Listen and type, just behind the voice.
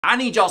I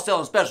need y'all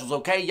selling specials,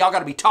 okay? Y'all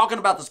gotta be talking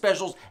about the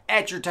specials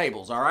at your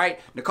tables, all right?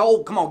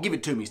 Nicole, come on, give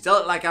it to me. Sell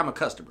it like I'm a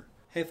customer.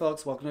 Hey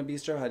folks, welcome to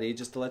Bistro Huddy.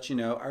 Just to let you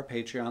know, our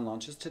Patreon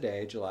launches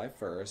today, July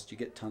 1st. You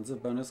get tons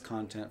of bonus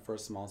content for a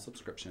small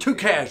subscription. Too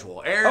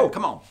casual. Aaron,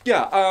 come on.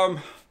 Yeah,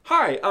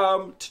 hi.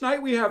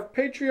 Tonight we have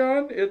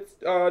Patreon. It's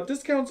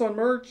discounts on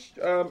merch.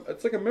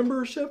 It's like a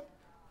membership.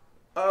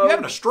 You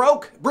having a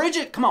stroke?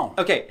 Bridget, come on.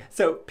 Okay,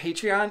 so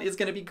Patreon is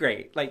gonna be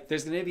great. Like,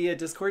 there's gonna be a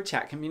Discord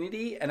chat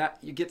community, and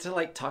you get to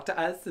like talk to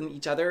us and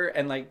each other,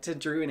 and like to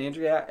Drew and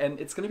Andrea,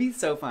 and it's gonna be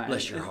so fun.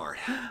 Bless your heart.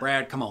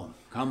 Brad, come on.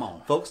 Come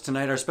on. Folks,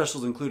 tonight our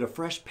specials include a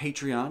fresh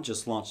Patreon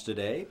just launched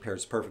today,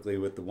 pairs perfectly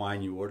with the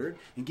wine you ordered,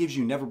 and gives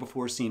you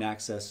never-before-seen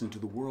access into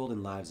the world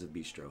and lives of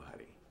Bistro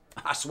Huddy.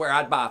 I swear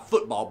I'd buy a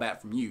football bat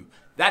from you.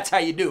 That's how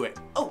you do it.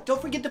 Oh, don't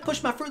forget to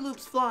push my Fruit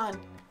Loops flan.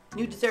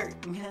 New dessert.